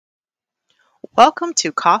Welcome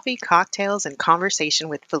to Coffee, Cocktails, and Conversation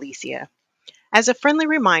with Felicia. As a friendly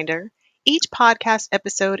reminder, each podcast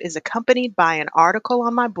episode is accompanied by an article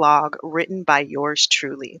on my blog written by yours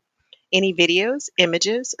truly. Any videos,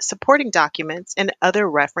 images, supporting documents, and other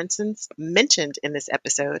references mentioned in this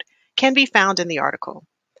episode can be found in the article.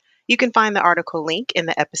 You can find the article link in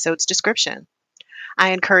the episode's description. I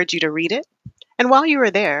encourage you to read it, and while you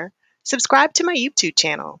are there, subscribe to my YouTube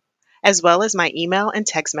channel, as well as my email and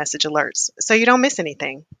text message alerts so you don't miss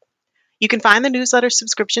anything. You can find the newsletter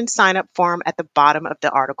subscription sign up form at the bottom of the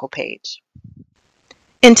article page.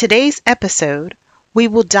 In today's episode, we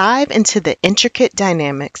will dive into the intricate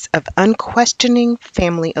dynamics of unquestioning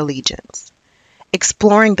family allegiance,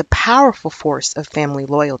 exploring the powerful force of family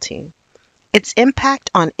loyalty, its impact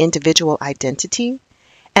on individual identity,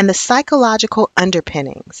 and the psychological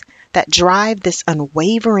underpinnings that drive this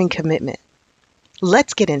unwavering commitment.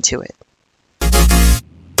 Let's get into it.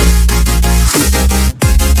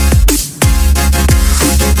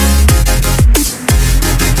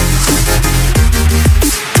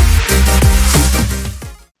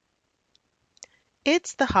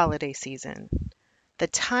 It's the holiday season, the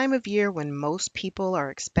time of year when most people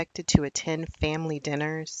are expected to attend family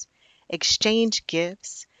dinners, exchange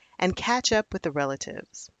gifts, and catch up with the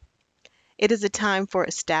relatives. It is a time for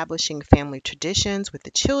establishing family traditions with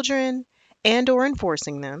the children and/or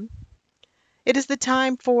enforcing them. It is the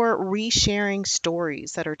time for resharing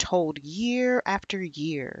stories that are told year after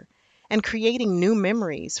year and creating new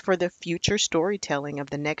memories for the future storytelling of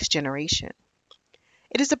the next generation.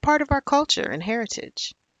 It is a part of our culture and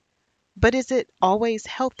heritage. But is it always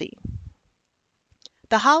healthy?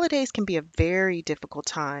 The holidays can be a very difficult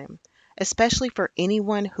time, especially for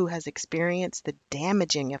anyone who has experienced the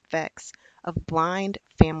damaging effects of blind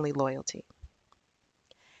family loyalty.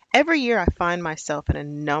 Every year, I find myself in a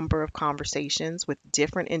number of conversations with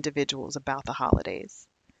different individuals about the holidays.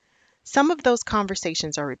 Some of those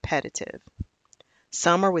conversations are repetitive.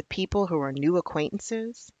 Some are with people who are new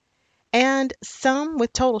acquaintances, and some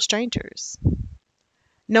with total strangers.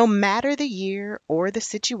 No matter the year or the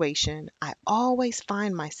situation, I always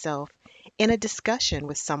find myself in a discussion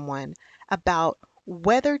with someone about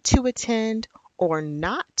whether to attend or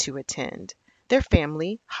not to attend their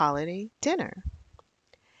family holiday dinner.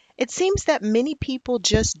 It seems that many people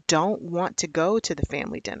just don't want to go to the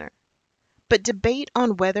family dinner, but debate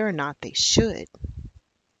on whether or not they should.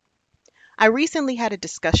 I recently had a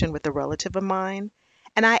discussion with a relative of mine,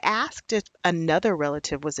 and I asked if another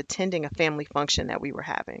relative was attending a family function that we were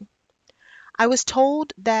having. I was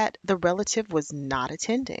told that the relative was not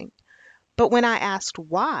attending, but when I asked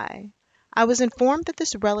why, I was informed that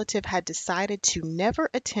this relative had decided to never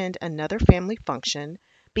attend another family function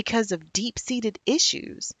because of deep-seated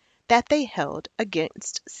issues that they held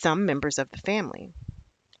against some members of the family.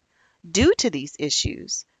 Due to these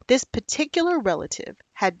issues, this particular relative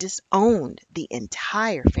had disowned the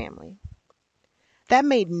entire family. That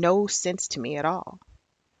made no sense to me at all.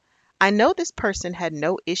 I know this person had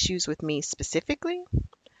no issues with me specifically,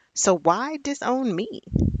 so why disown me?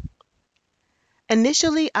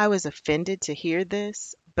 Initially, I was offended to hear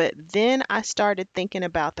this, but then I started thinking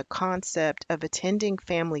about the concept of attending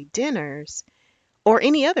family dinners or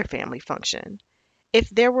any other family function. If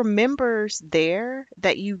there were members there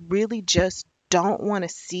that you really just don't want to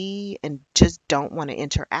see and just don't want to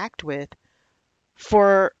interact with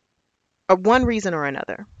for one reason or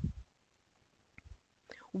another.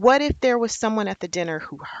 What if there was someone at the dinner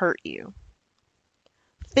who hurt you?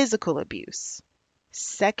 Physical abuse,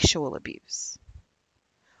 sexual abuse.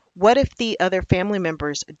 What if the other family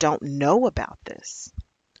members don't know about this?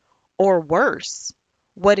 Or worse,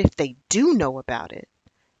 what if they do know about it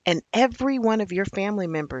and every one of your family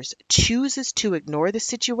members chooses to ignore the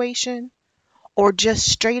situation or just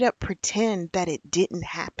straight up pretend that it didn't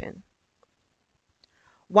happen?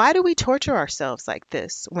 Why do we torture ourselves like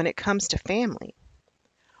this when it comes to family?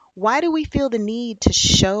 Why do we feel the need to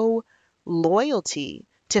show loyalty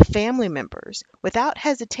to family members without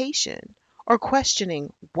hesitation or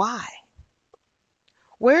questioning why?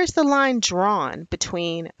 Where is the line drawn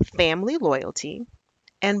between family loyalty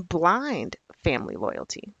and blind family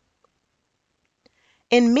loyalty?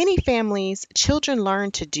 In many families, children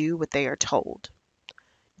learn to do what they are told.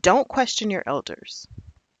 Don't question your elders.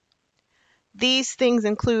 These things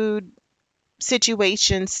include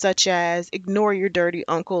situations such as ignore your dirty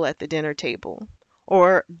uncle at the dinner table,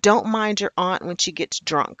 or don't mind your aunt when she gets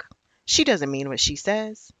drunk. She doesn't mean what she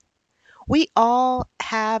says. We all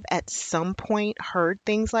have at some point heard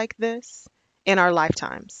things like this in our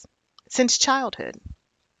lifetimes, since childhood.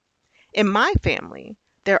 In my family,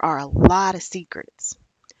 there are a lot of secrets,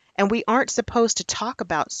 and we aren't supposed to talk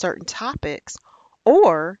about certain topics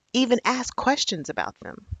or even ask questions about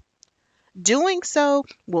them. Doing so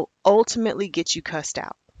will ultimately get you cussed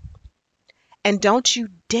out. And don't you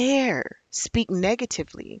dare speak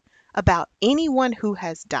negatively about anyone who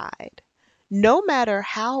has died, no matter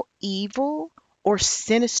how evil or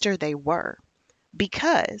sinister they were,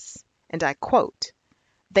 because, and I quote,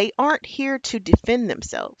 they aren't here to defend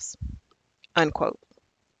themselves, unquote.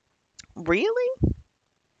 Really?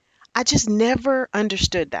 I just never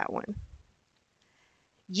understood that one.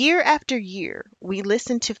 Year after year, we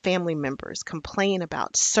listen to family members complain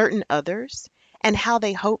about certain others and how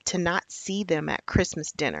they hope to not see them at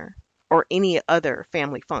Christmas dinner or any other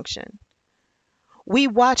family function. We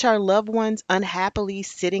watch our loved ones unhappily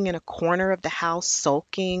sitting in a corner of the house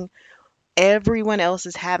sulking. Everyone else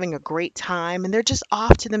is having a great time and they're just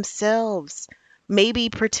off to themselves, maybe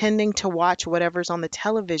pretending to watch whatever's on the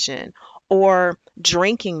television or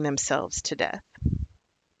drinking themselves to death.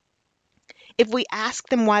 If we ask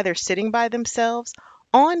them why they're sitting by themselves,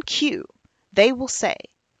 on cue, they will say,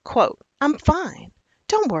 quote, "I'm fine.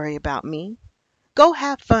 Don't worry about me. Go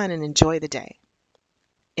have fun and enjoy the day."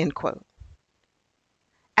 End quote.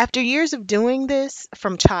 After years of doing this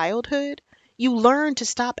from childhood, you learn to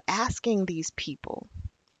stop asking these people.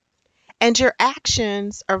 And your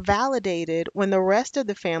actions are validated when the rest of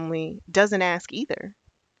the family doesn't ask either.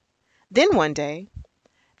 Then one day,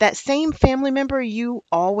 that same family member you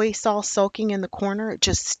always saw sulking in the corner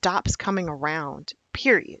just stops coming around,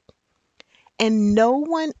 period. And no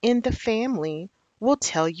one in the family will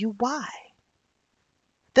tell you why.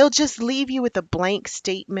 They'll just leave you with a blank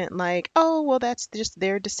statement like, "Oh, well, that's just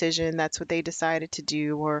their decision. That's what they decided to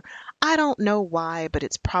do." Or, "I don't know why, but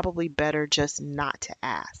it's probably better just not to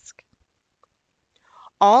ask."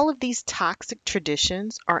 All of these toxic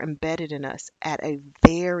traditions are embedded in us at a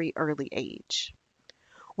very early age.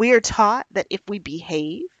 We are taught that if we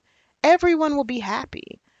behave, everyone will be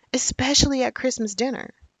happy, especially at Christmas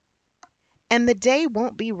dinner. And the day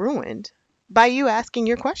won't be ruined by you asking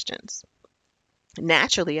your questions.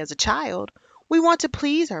 Naturally, as a child, we want to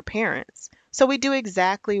please our parents, so we do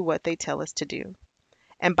exactly what they tell us to do.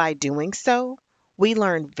 And by doing so, we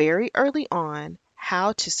learn very early on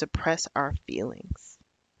how to suppress our feelings.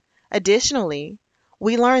 Additionally,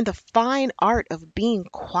 we learn the fine art of being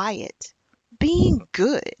quiet, being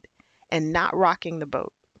good, and not rocking the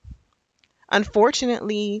boat.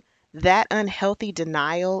 Unfortunately, that unhealthy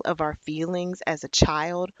denial of our feelings as a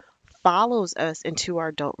child follows us into our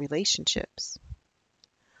adult relationships.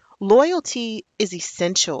 Loyalty is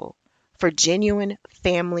essential for genuine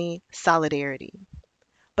family solidarity,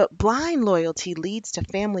 but blind loyalty leads to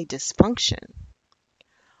family dysfunction.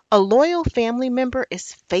 A loyal family member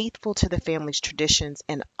is faithful to the family's traditions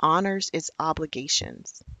and honors its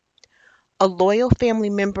obligations. A loyal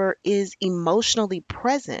family member is emotionally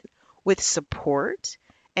present with support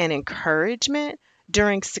and encouragement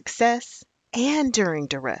during success and during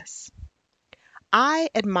duress. I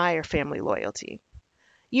admire family loyalty.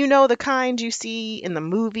 You know, the kind you see in the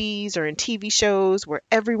movies or in TV shows where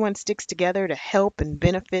everyone sticks together to help and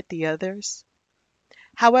benefit the others.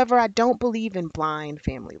 However, I don't believe in blind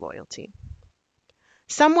family loyalty.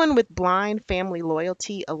 Someone with blind family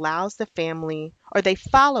loyalty allows the family, or they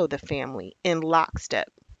follow the family in lockstep,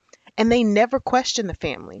 and they never question the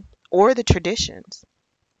family or the traditions.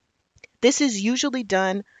 This is usually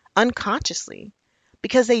done unconsciously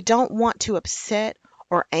because they don't want to upset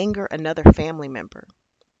or anger another family member.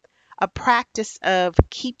 A practice of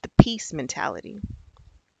keep the peace mentality.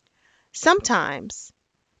 Sometimes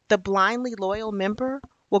the blindly loyal member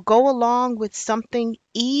will go along with something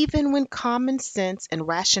even when common sense and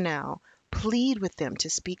rationale plead with them to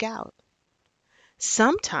speak out.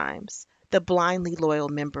 Sometimes the blindly loyal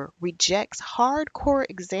member rejects hardcore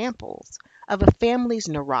examples of a family's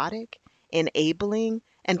neurotic, enabling,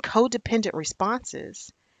 and codependent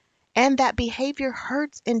responses, and that behavior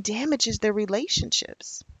hurts and damages their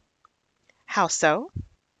relationships. How so?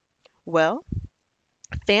 Well,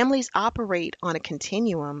 families operate on a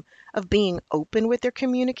continuum of being open with their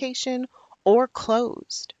communication or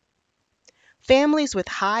closed. Families with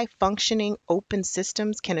high functioning open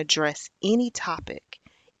systems can address any topic,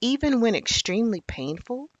 even when extremely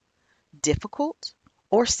painful, difficult,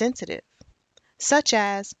 or sensitive, such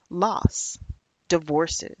as loss,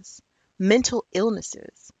 divorces, mental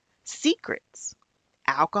illnesses, secrets,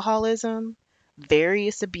 alcoholism,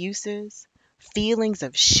 various abuses, feelings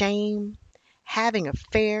of shame, having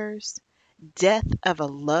affairs, death of a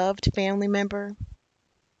loved family member,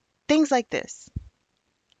 things like this.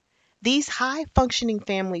 These high functioning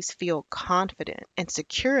families feel confident and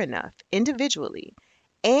secure enough individually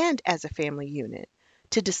and as a family unit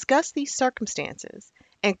to discuss these circumstances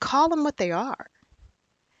and call them what they are.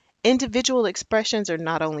 Individual expressions are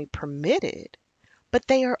not only permitted, but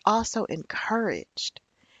they are also encouraged.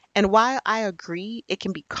 And while I agree it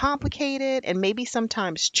can be complicated and maybe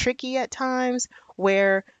sometimes tricky at times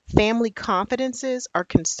where family confidences are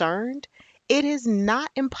concerned, it is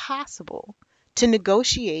not impossible to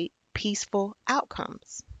negotiate peaceful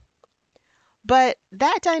outcomes. But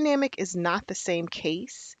that dynamic is not the same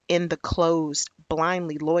case in the closed,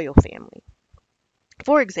 blindly loyal family.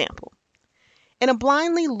 For example, in a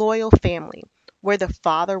blindly loyal family where the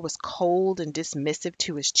father was cold and dismissive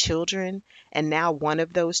to his children, and now one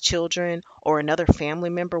of those children or another family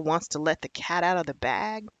member wants to let the cat out of the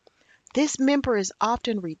bag, this member is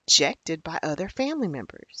often rejected by other family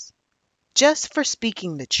members just for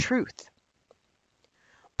speaking the truth.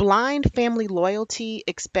 Blind family loyalty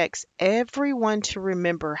expects everyone to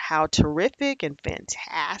remember how terrific and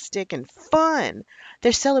fantastic and fun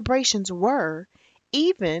their celebrations were,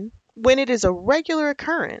 even when it is a regular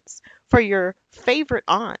occurrence for your favorite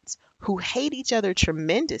aunts who hate each other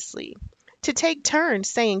tremendously to take turns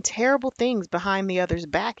saying terrible things behind the other's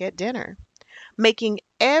back at dinner, making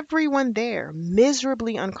everyone there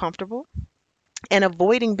miserably uncomfortable and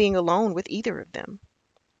avoiding being alone with either of them.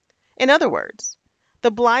 In other words, the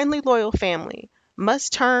blindly loyal family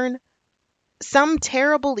must turn some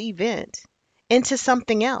terrible event into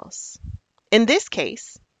something else. In this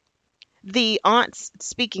case, the aunts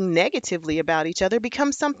speaking negatively about each other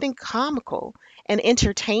becomes something comical and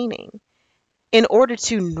entertaining in order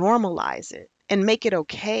to normalize it and make it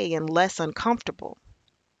okay and less uncomfortable.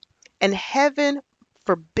 And heaven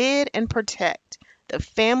forbid and protect the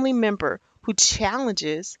family member who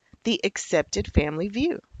challenges the accepted family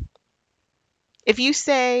view. If you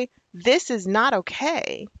say, this is not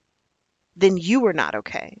okay, then you are not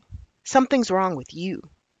okay. Something's wrong with you.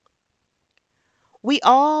 We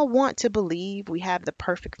all want to believe we have the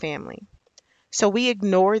perfect family, so we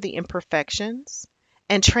ignore the imperfections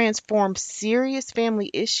and transform serious family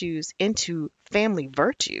issues into family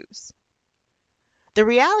virtues. The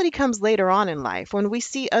reality comes later on in life when we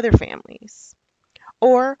see other families,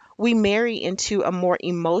 or we marry into a more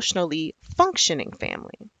emotionally functioning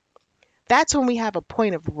family. That's when we have a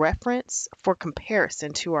point of reference for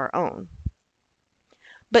comparison to our own.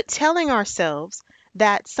 But telling ourselves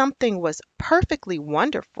that something was perfectly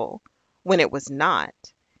wonderful when it was not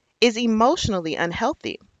is emotionally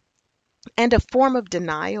unhealthy and a form of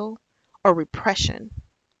denial or repression.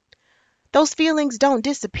 Those feelings don't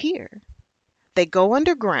disappear. They go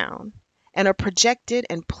underground and are projected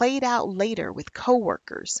and played out later with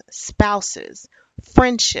coworkers, spouses,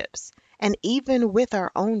 friendships, and even with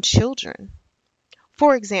our own children.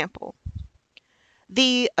 For example,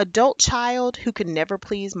 the adult child who could never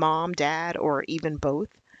please mom, dad, or even both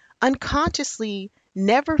unconsciously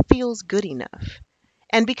never feels good enough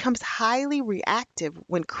and becomes highly reactive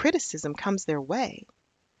when criticism comes their way.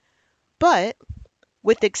 But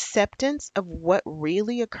with acceptance of what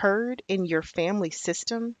really occurred in your family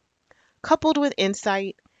system, coupled with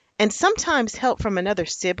insight and sometimes help from another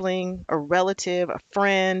sibling, a relative, a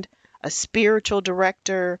friend, a spiritual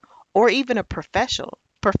director, or even a professional,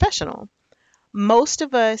 most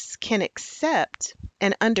of us can accept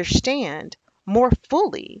and understand more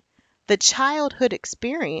fully the childhood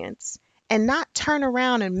experience and not turn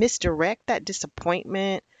around and misdirect that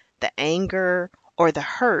disappointment, the anger, or the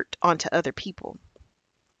hurt onto other people.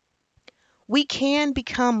 We can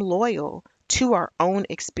become loyal to our own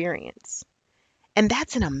experience, and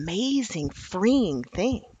that's an amazing, freeing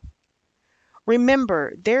thing.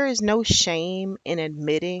 Remember, there is no shame in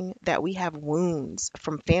admitting that we have wounds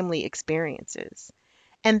from family experiences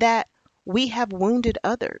and that we have wounded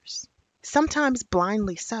others, sometimes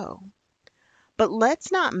blindly so. But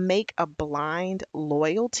let's not make a blind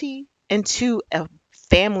loyalty into a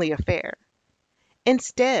family affair.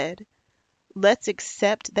 Instead, let's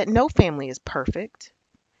accept that no family is perfect,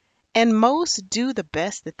 and most do the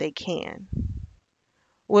best that they can.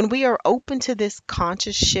 When we are open to this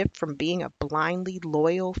conscious shift from being a blindly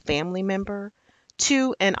loyal family member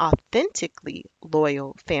to an authentically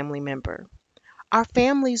loyal family member, our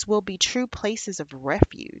families will be true places of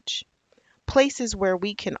refuge, places where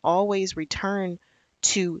we can always return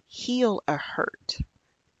to heal a hurt,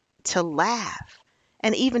 to laugh,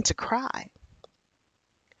 and even to cry.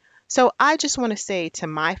 So I just want to say to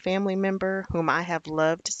my family member, whom I have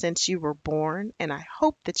loved since you were born, and I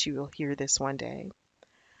hope that you will hear this one day,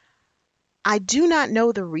 I do not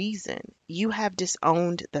know the reason you have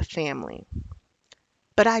disowned the family,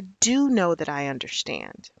 but I do know that I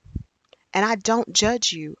understand, and I don't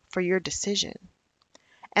judge you for your decision.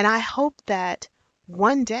 And I hope that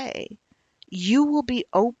one day you will be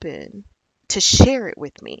open to share it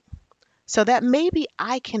with me so that maybe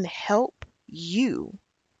I can help you,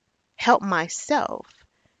 help myself,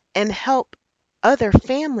 and help other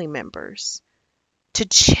family members to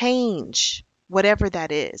change whatever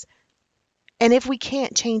that is. And if we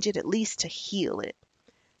can't change it, at least to heal it,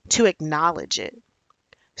 to acknowledge it,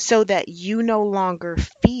 so that you no longer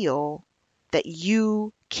feel that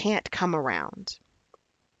you can't come around.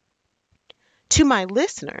 To my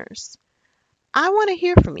listeners, I want to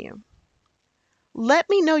hear from you. Let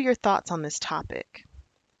me know your thoughts on this topic.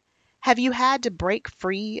 Have you had to break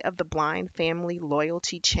free of the blind family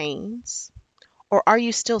loyalty chains? Or are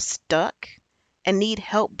you still stuck and need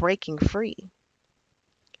help breaking free?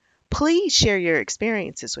 Please share your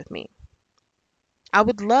experiences with me. I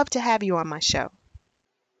would love to have you on my show.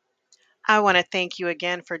 I want to thank you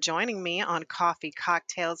again for joining me on Coffee,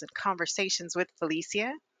 Cocktails, and Conversations with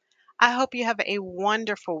Felicia. I hope you have a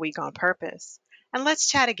wonderful week on purpose, and let's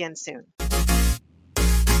chat again soon.